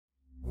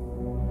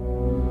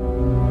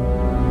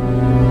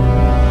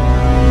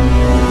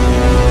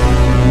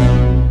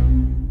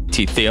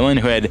JT Thelen,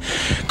 who had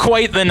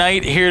quite the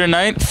night here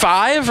tonight.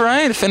 5,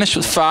 right? Finished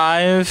with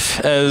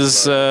 5,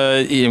 as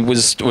it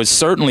was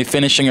certainly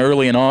finishing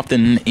early and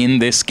often in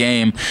this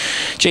game.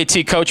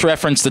 JT, Coach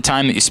referenced the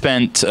time that you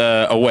spent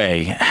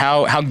away.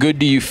 How good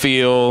do you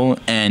feel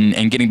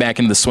and getting back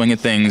into the swing of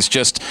things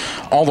just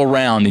all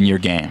around in your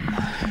game?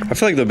 I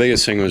feel like the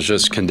biggest thing was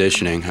just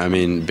conditioning. I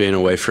mean, being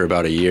away for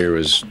about a year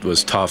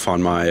was tough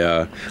on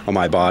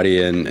my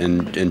body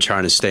and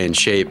trying to stay in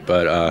shape.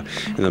 But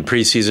in the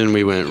preseason,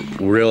 we went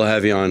real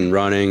heavy on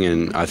running,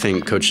 and I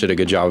think Coach did a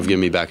good job of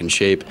getting me back in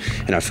shape.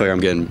 And I feel like I'm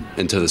getting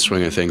into the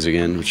swing of things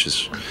again, which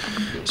is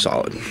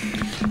solid.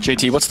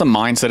 JT, what's the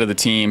mindset of the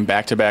team?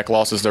 Back-to-back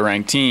losses to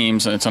ranked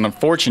teams, and it's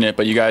unfortunate,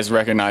 but you guys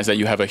recognize that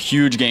you have a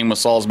huge game with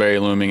Salisbury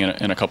looming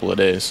in a couple of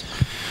days.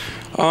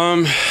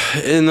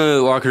 In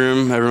the locker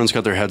room, everyone's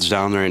got their heads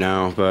down right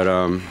now,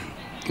 but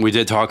we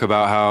did talk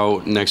about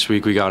how next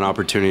week we got an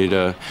opportunity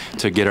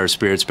to get our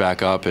spirits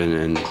back up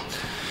and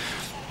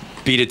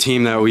beat a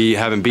team that we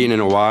haven't beaten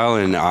in a while,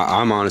 and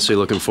I'm honestly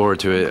looking forward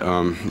to it.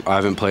 I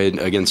haven't played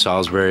against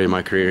Salisbury in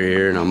my career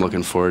here, and I'm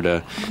looking forward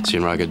to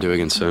seeing what I could do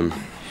against them.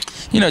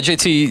 You know,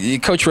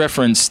 JT, Coach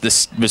referenced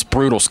this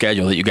brutal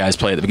schedule that you guys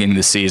play at the beginning of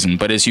the season,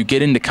 but as you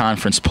get into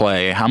conference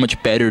play, how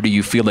much better do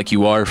you feel like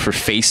you are for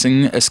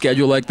facing a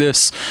schedule like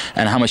this,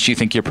 and how much do you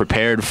think you're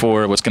prepared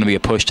for what's going to be a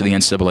push to the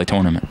NCAA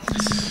tournament?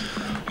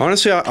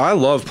 Honestly, I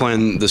love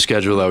playing the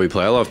schedule that we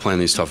play. I love playing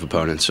these tough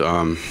opponents.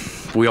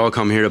 We all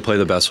come here to play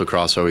the best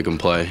lacrosse that we can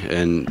play,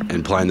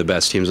 and playing the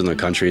best teams in the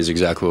country is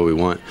exactly what we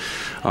want.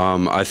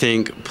 I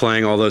think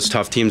playing all those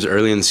tough teams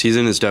early in the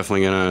season is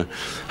definitely going to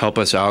help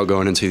us out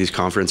going into these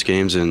conference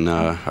games, and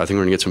I think we're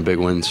going to get some big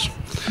wins.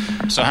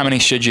 So how many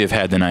should you have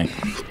had tonight?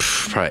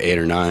 Probably 8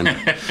 or 9.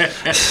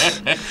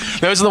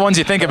 Those are the ones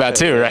you think about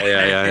too, right?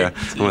 Yeah.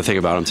 I'm going to think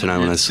about them tonight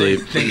when I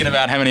sleep. Thinking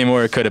about how many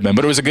more it could have been.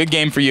 But it was a good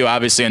game for you.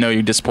 Obviously, I know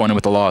you're disappointed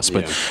with the loss,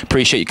 but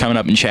appreciate you coming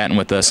up and chatting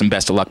with us, and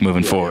best of luck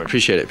moving forward.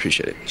 Appreciate it.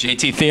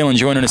 JT Thelen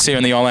joining us here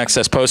on the All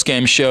Access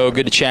Postgame Show.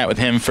 Good to chat with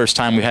him. First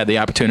time we had the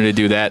opportunity to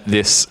do that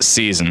this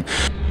season.